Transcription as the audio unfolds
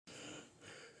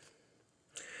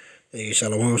Hey,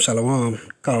 shalom, shalom.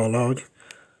 Call log.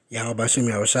 Yahweh Bashim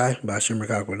Yahushai, Bashim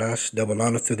Rakakwadash. Double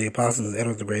honor to the apostles and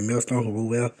elders of the great millstone who rule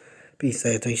well. Peace,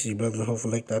 salutations, you brothers and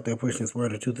hopeful elect out there pushing this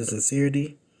word of truth and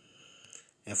sincerity.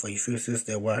 And for you few sisters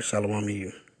that watch, shalom to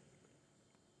you.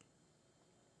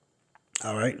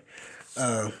 Alright.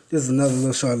 This is another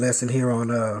little short lesson here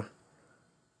on,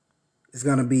 it's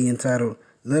going to be entitled,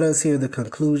 Let Us Hear the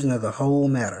Conclusion of the Whole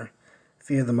Matter.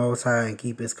 Fear the Most High and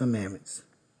Keep His Commandments.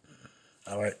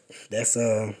 Alright. That's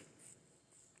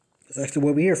actually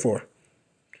what we're here for.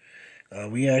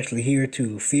 We're actually here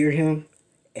to fear him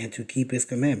and to keep his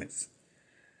commandments,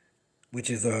 which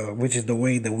is the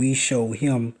way that we show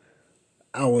him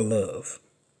our love.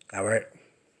 All right.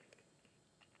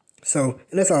 So,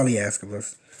 and that's all he asks of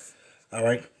us. All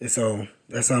right. And so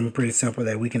that's something pretty simple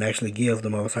that we can actually give the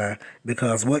Most High,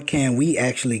 because what can we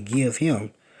actually give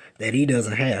him that he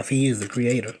doesn't have? He is the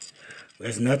creator.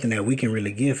 There's nothing that we can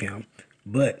really give him,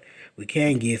 but we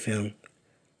can give him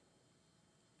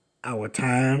our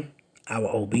time, our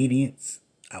obedience,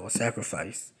 our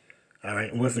sacrifice. All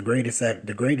right. And what's the greatest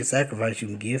sacrifice you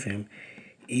can give him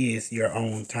is your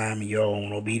own time and your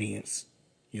own obedience.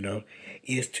 You know,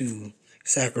 is to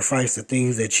sacrifice the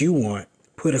things that you want,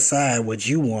 put aside what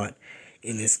you want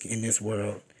in this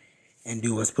world, and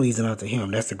do what's pleasing unto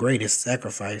him. That's the greatest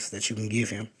sacrifice that you can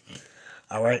give him.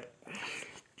 All right.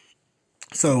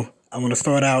 So I want to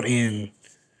start out in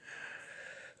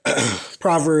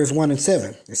Proverbs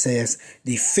 1:7. It says,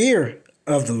 "The fear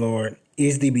of the Lord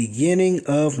is the beginning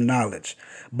of knowledge,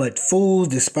 but fools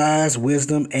despise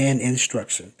wisdom and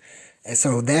instruction." And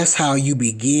so that's how you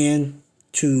begin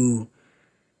to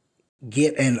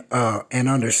get an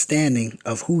understanding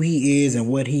of who he is and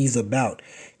what he's about,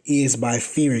 is by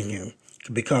fearing him.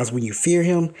 Because when you fear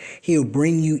him, he'll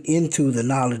bring you into the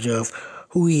knowledge of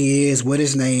who he is, what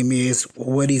his name is,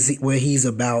 what he's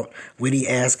about, what he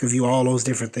asks of you, all those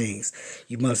different things.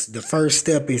 The first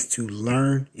step is to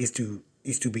learn, is to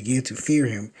begin to fear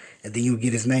him, and then you'll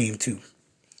get his name too.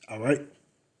 All right.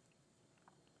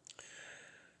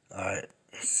 All right.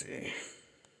 Let's see.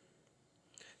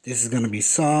 This is going to be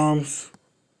Psalms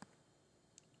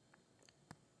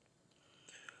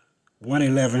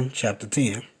 111, chapter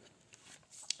 10.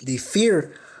 "The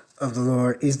fear of the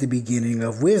Lord is the beginning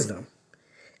of wisdom.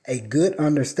 A good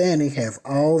understanding have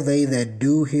all they that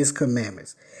do his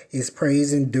commandments. His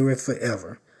praise endureth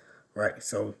forever." Right.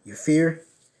 So the fear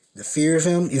of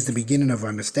him is the beginning of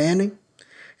understanding,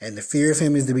 and the fear of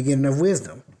him is the beginning of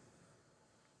wisdom.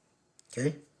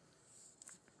 Okay.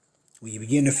 When you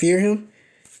begin to fear him,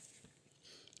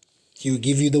 he'll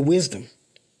give you the wisdom.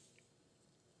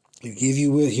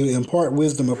 He'll impart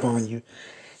wisdom upon you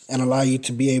and allow you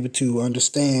to be able to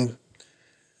understand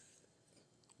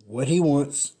what he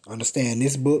wants, understand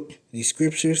this book, these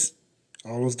scriptures,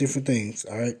 all those different things.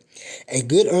 All right. "A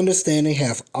good understanding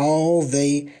have all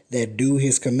they that do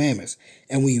his commandments."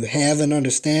 And when you have an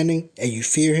understanding and you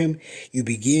fear him, you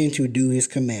begin to do his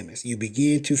commandments. You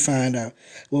begin to find out,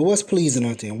 well, what's pleasing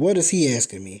unto him? What is he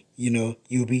asking me? You know,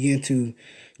 you begin to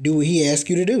do what he asks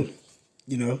you to do.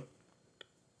 You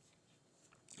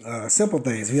know, simple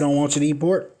things. If he don't want you to eat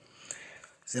pork,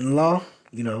 it's in the law.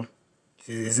 You know,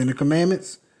 it's in the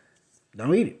commandments.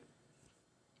 Don't eat it.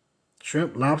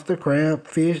 Shrimp, lobster, crab,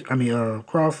 fish,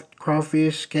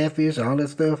 crawfish, catfish, all that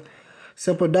stuff.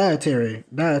 Simple dietary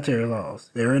laws.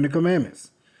 They're in the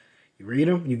commandments. You read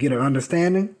them, you get an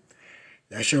understanding.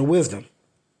 That's your wisdom.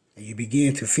 And you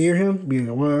begin to fear him,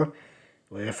 being, well,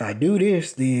 if I do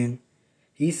this, then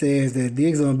he says that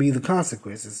these are going to be the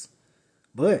consequences.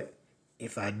 But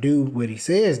if I do what he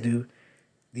says do,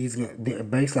 basically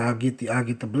I'll get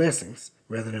the blessings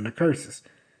rather than the curses.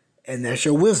 And that's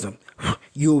your wisdom.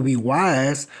 You'll be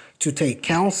wise to take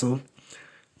counsel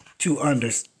to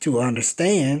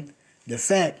understand the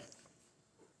fact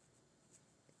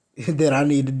that I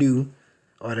need to do,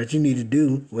 or that you need to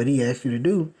do what he asked you to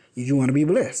do if you want to be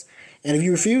blessed. And if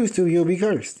you refuse to, you'll be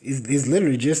cursed. It's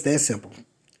literally just that simple.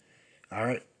 All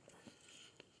right.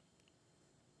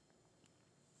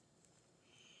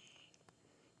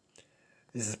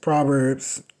 This is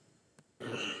Proverbs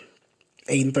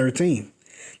 8:13.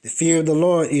 "The fear of the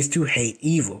Lord is to hate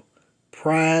evil,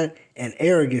 pride and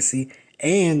arrogancy,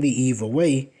 and the evil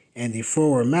way, and the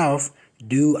forward mouth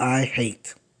do I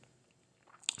hate."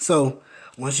 So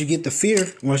once you begin to fear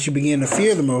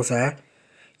the Most High,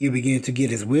 you begin to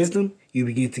get his wisdom, you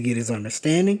begin to get his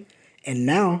understanding, and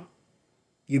now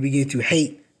you begin to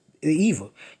hate the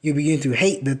evil. You begin to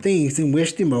hate the things in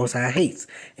which the Most High hates,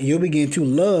 and you'll begin to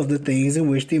love the things in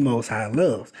which the Most High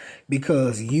loves,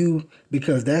 because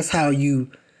that's how you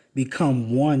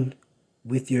become one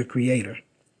with your Creator.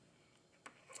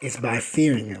 It's by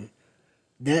fearing him.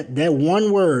 That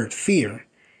one word, fear,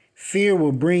 fear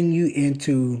will bring you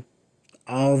into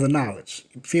all the knowledge.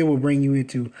 Fear will bring you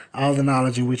into all the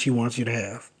knowledge in which he wants you to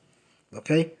have.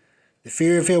 Okay? The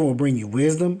fear of him will bring you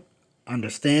wisdom,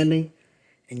 understanding,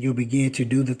 and you'll begin to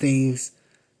do the things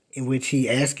in which he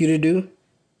asks you to do.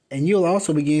 And you'll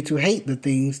also begin to hate the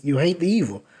things. You'll hate the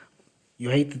evil.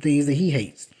 You'll hate the things that he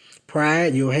hates.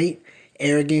 Pride, you'll hate.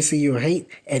 Arrogancy, you'll hate.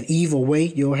 An evil way,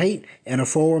 you'll hate. And a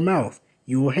forward mouth,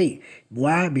 you will hate.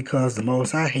 Why? Because the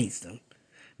Most High hates them.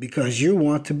 Because you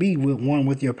want to be one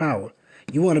with your power.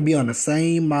 You want to be on the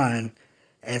same mind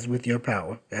as with your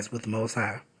power, as with the Most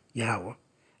High, Yahweh.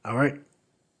 All right?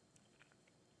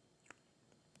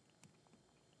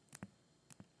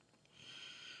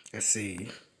 Let's see.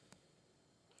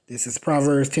 This is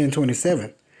Proverbs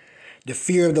 10:27. The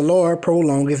fear of the Lord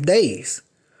prolongeth days,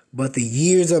 but the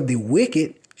years of the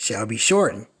wicked shall be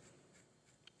shortened.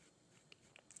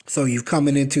 So you're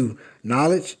coming into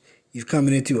knowledge, you're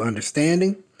coming into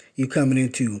understanding, you're coming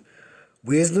into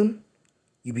wisdom,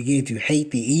 you begin to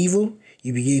hate the evil,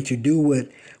 you begin to do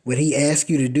what he asks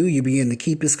you to do, you begin to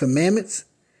keep his commandments,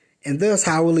 and thus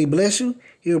how will he bless you?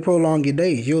 He'll prolong your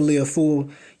days. You'll live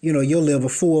you'll live a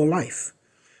full life.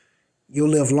 You'll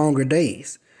live longer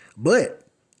days. But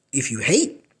if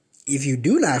you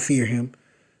do not fear him,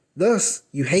 thus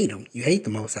you hate him. You hate the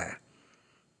Most High.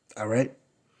 All right?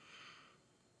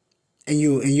 And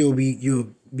you'll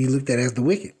be looked at as the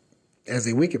wicked, as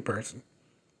a wicked person.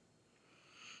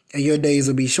 And your days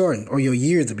will be shortened, or your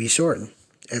years will be shortened,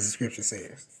 as the scripture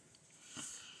says.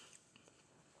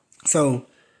 So,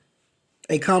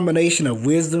 a combination of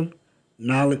wisdom,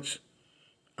 knowledge,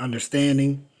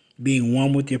 understanding, being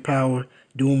one with your power,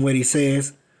 doing what he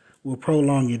says, will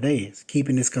prolong your days.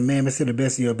 Keeping his commandments to the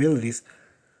best of your abilities,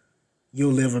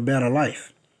 you'll live a better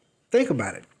life. Think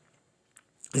about it.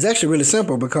 It's actually really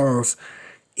simple, because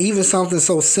even something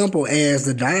so simple as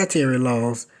the dietary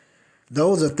laws,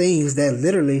 those are things that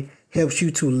literally helps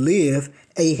you to live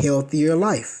a healthier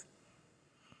life.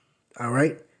 All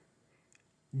right?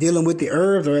 Dealing with the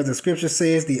herbs, or as the scripture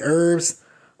says, the herbs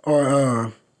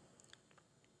are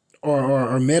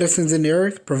medicines in the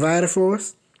earth provided for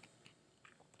us.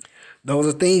 Those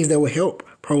are things that will help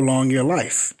prolong your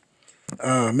life.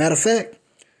 Matter of fact,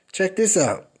 check this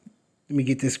out. Let me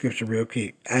get this scripture real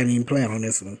quick. I didn't even plan on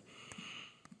this one.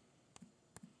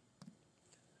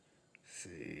 Let's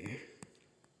see.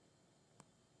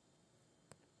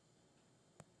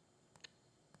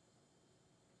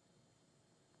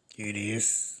 Here it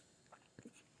is.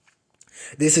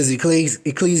 This is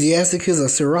Ecclesiasticus of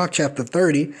Sirach, chapter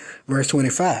 30, verse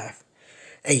 25.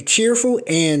 A cheerful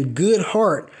and good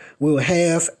heart will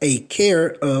have a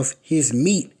care of his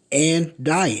meat and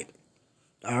diet.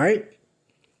 All right?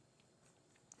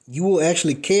 You will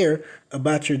actually care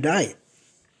about your diet.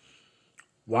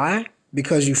 Why?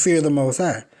 Because you fear the Most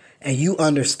High. And you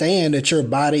understand that your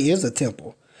body is a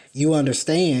temple. You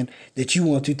understand that you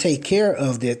want to take care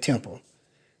of that temple.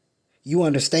 You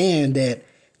understand that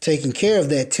taking care of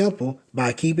that temple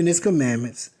by keeping his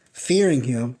commandments, fearing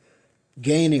him,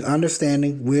 gaining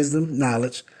understanding, wisdom,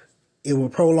 knowledge, it will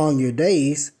prolong your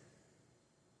days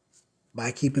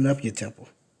by keeping up your temple.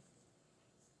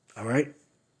 All right?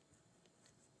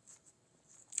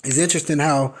 It's interesting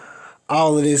how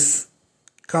all of this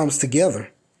comes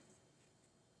together.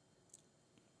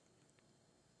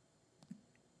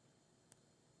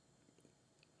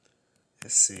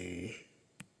 Let's see.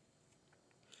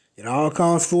 It all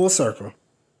comes full circle.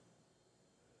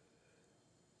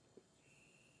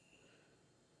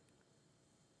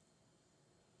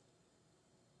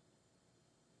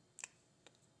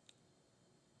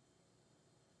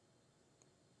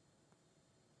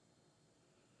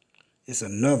 It's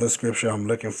another scripture I'm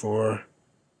looking for.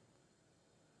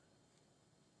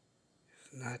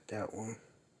 It's not that one.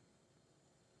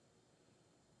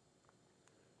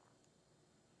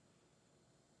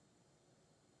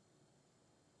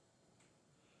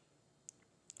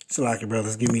 It's like it,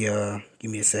 brothers. Give me a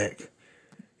sec.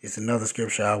 It's another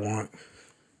scripture I want.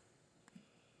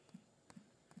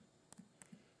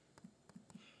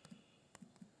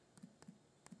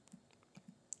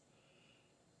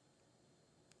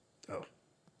 Oh.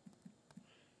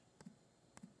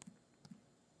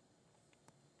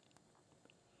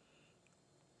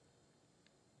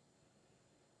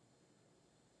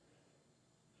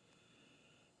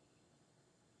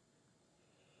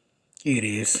 Here it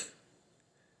is.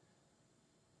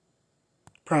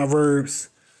 Proverbs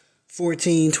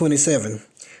 14:27.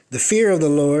 The fear of the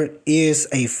Lord is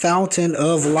a fountain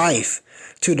of life,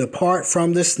 to depart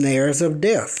from the snares of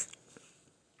death.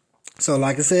 So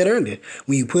like I said earlier,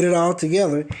 when you put it all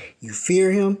together, you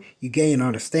fear him, you gain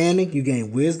understanding, you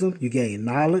gain wisdom, you gain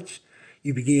knowledge,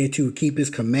 you begin to keep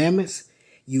his commandments,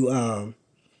 you have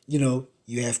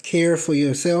care for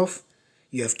yourself,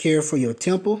 you have care for your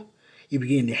temple, you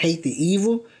begin to hate the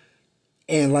evil,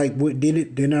 and like what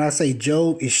didn't I say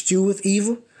Job escheweth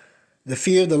evil? The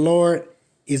fear of the Lord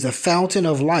is a fountain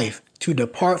of life to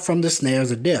depart from the snares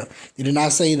of death. Did it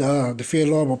not say the fear of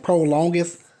the Lord will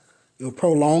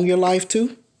prolong your life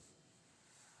too?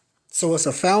 So it's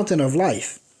a fountain of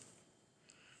life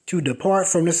to depart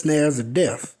from the snares of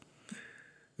death.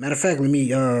 Matter of fact, let me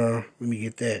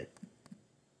get that.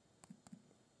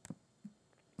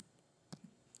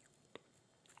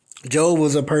 Job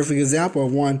was a perfect example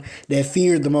of one that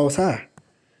feared the Most High.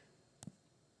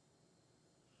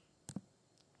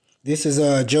 This is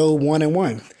Job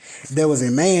 1:1. There was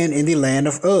a man in the land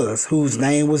of Uz whose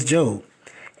name was Job,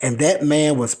 and that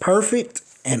man was perfect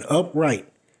and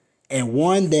upright, and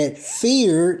one that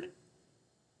feared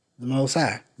the Most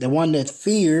High, the one that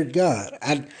feared God.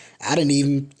 I didn't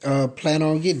even plan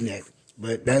on getting that,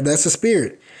 but that's a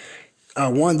spirit.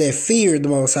 One that feared the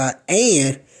Most High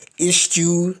and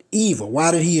eschewed evil.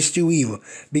 Why did he eschew evil?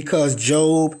 Because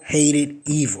Job hated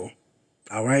evil.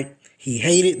 All right? He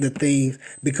hated the things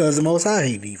because the Most High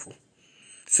hated evil.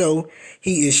 So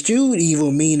he eschewed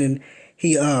evil, meaning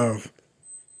he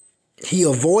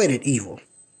avoided evil.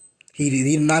 He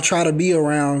did not try to be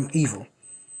around evil.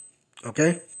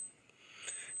 Okay?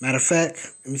 Matter of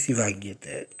fact, let me see if I can get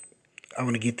that. I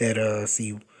want to get that,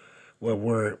 see what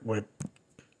word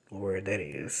that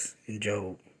is in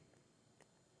Job.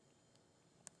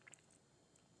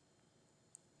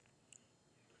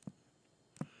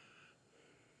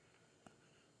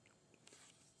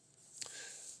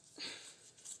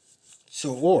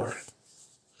 So, all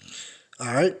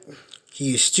right,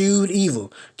 he eschewed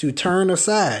evil, to turn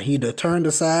aside. He turned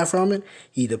aside from it.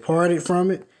 He departed from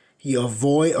it. He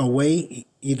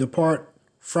depart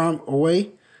from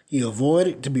away. He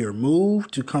avoided to be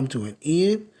removed, to come to an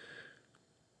end.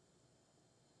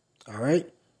 All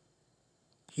right.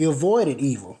 He avoided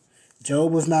evil.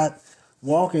 Job was not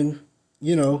walking,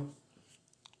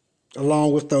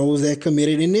 along with those that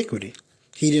committed iniquity.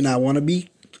 He did not want to be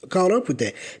caught up with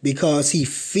that because he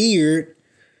feared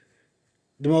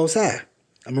the Most High.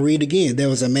 I'm going to read again. There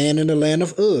was a man in the land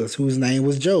of Uz whose name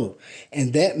was Job,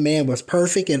 and that man was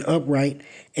perfect and upright,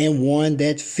 and one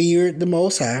that feared the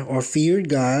Most High, or feared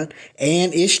God,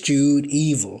 and eschewed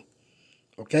evil.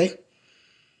 Okay?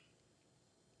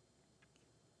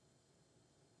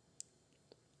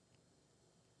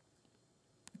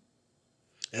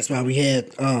 That's why we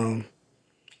had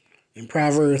in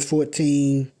Proverbs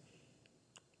 14.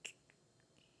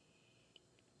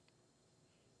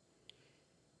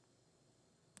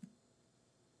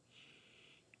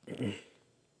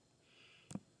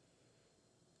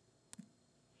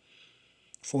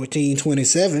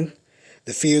 14:27,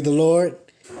 the fear of the Lord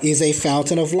is a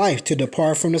fountain of life to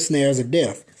depart from the snares of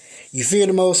death. You fear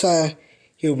the Most High,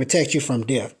 he will protect you from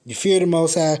death. You fear the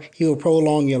Most High, he will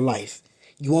prolong your life.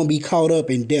 You won't be caught up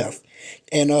in death.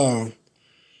 And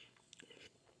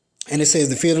it says,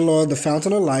 the fear of the Lord, the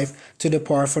fountain of life, to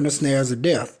depart from the snares of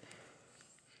death.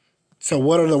 So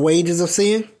what are the wages of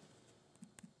sin?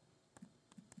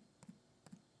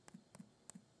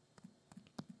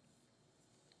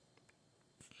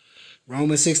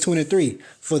 Romans 6:23,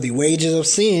 for the wages of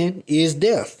sin is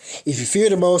death. If you fear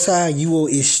the Most High, you will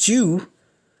eschew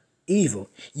evil.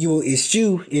 You will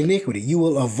eschew iniquity. You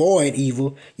will avoid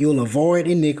evil. You will avoid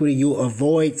iniquity. You will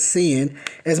avoid sin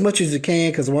as much as you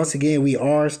can, because once again, we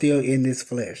are still in this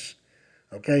flesh.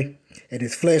 Okay? And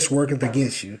this flesh worketh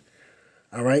against you.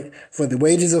 All right? For the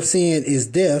wages of sin is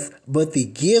death, but the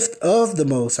gift of the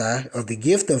Most High, or the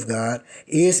gift of God,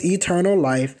 is eternal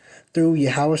life through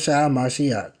Yahushua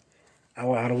Mashiach,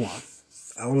 our Adawan,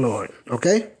 our Lord.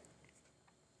 Okay?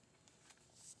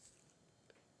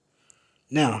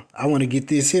 Now, I want to get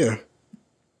this here.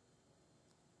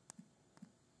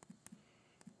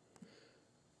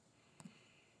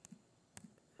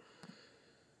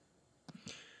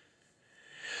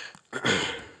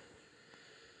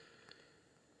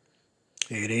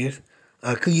 Here it is.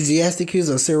 Ecclesiasticus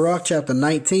of Sirach, chapter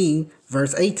 19,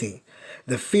 verse 18.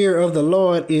 The fear of the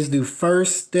Lord is the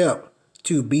first step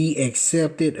to be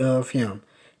accepted of him,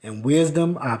 and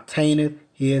wisdom obtaineth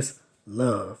his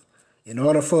love. In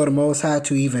order for the Most High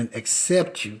to even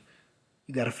accept you,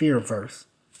 you got to fear him first.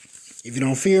 If you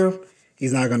don't fear him,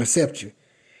 he's not going to accept you.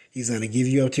 He's going to give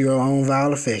you up to your own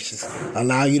vile affections,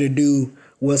 allow you to do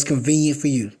what's convenient for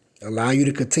you, allow you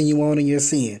to continue on in your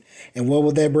sin. And what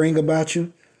will that bring about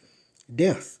you?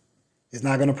 Death. It's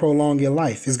not going to prolong your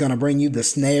life. It's going to bring you the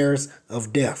snares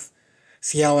of death.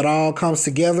 See how it all comes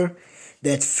together?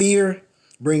 That fear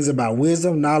brings about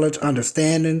wisdom, knowledge,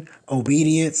 understanding,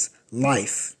 obedience,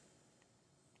 life.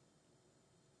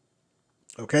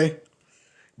 Okay?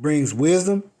 Brings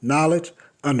wisdom, knowledge,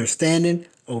 understanding,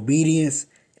 obedience,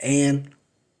 and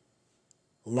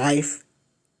life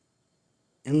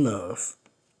and love.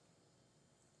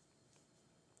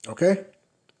 Okay?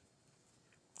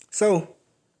 So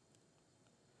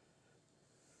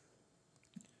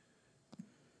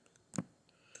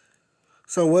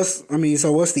what's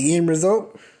the end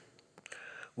result?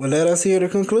 Well, let us hear the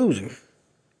conclusion.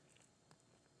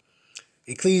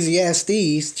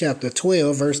 Ecclesiastes chapter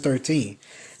 12, verse 13.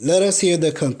 Let us hear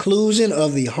the conclusion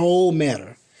of the whole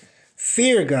matter.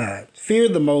 Fear God, fear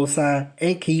the Most High,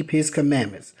 and keep his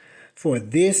commandments, for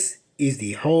this is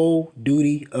the whole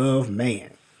duty of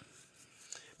man.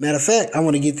 Matter of fact, I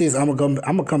want to get this. I'm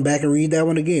gonna come back and read that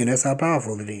one again. That's how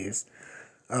powerful it is.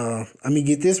 Let me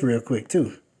get this real quick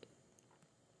too.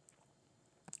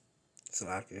 So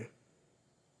I can.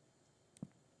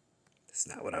 That's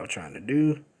not what I was trying to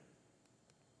do.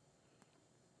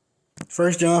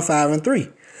 1 John 5 and 3.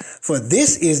 For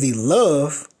this is the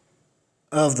love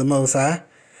of the Most High,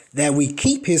 that we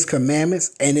keep his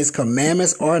commandments, and his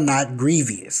commandments are not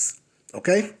grievous.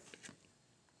 Okay?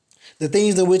 The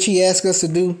things in which he asks us to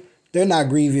do, they're not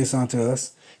grievous unto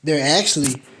us. They're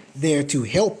actually there to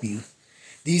help you.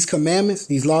 These commandments,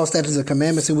 these law, statutes, and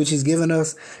commandments in which he's given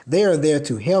us, they are there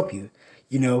to help you.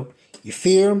 You know, your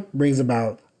fear brings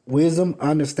about wisdom,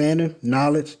 understanding,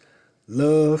 knowledge,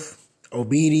 love,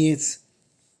 obedience.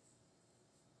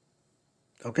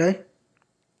 Okay?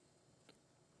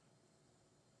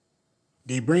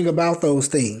 They bring about those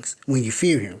things when you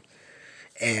fear him.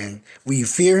 And when you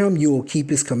fear him, you will keep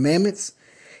his commandments,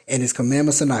 and his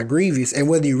commandments are not grievous. And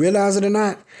whether you realize it or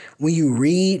not, when you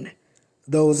read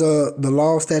those the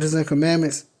law, statutes, and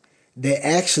commandments, they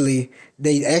actually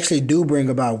do bring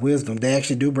about wisdom. They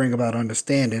actually do bring about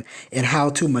understanding and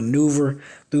how to maneuver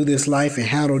through this life and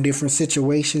handle different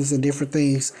situations and different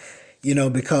things, you know,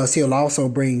 because he'll also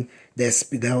bring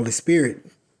the Holy Spirit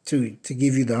to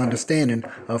give you the understanding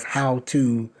of how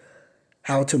to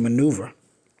maneuver.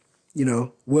 You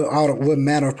know, what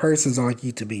manner of persons are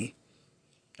you to be?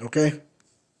 Okay?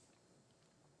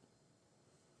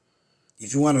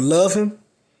 If you want to love him,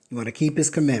 you want to keep his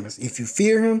commandments. If you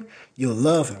fear him, you'll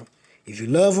love him. If you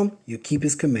love him, you'll keep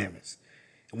his commandments.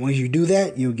 And once you do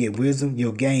that, you'll get wisdom.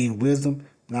 You'll gain wisdom,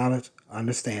 knowledge,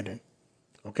 understanding.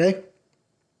 Okay?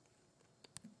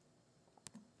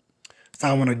 So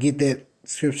I want to get that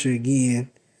scripture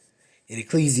again in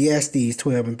Ecclesiastes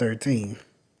 12 and 13.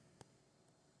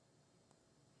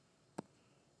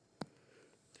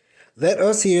 Let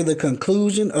us hear the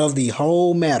conclusion of the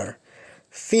whole matter.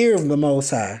 Fear of the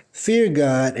Most High, fear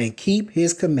God, and keep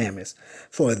his commandments,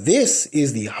 for this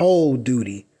is the whole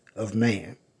duty of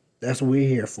man. That's what we're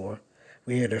here for.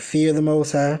 We're here to fear the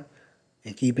Most High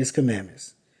and keep his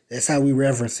commandments. That's how we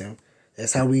reverence him.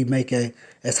 That's how we make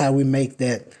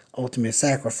that ultimate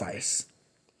sacrifice.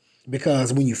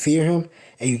 Because when you fear him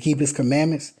and you keep his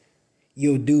commandments,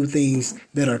 you'll do things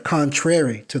that are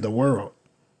contrary to the world.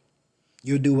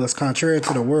 You'll do what's contrary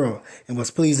to the world and what's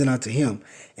pleasing unto him.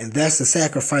 And that's the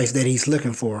sacrifice that he's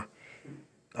looking for.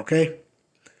 Okay?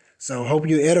 So hope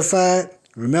you're edified.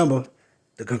 Remember,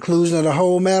 the conclusion of the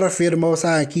whole matter, fear the Most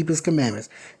High and keep his commandments.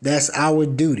 That's our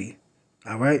duty.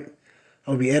 All right?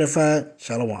 Hope you're edified.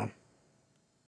 Shalom.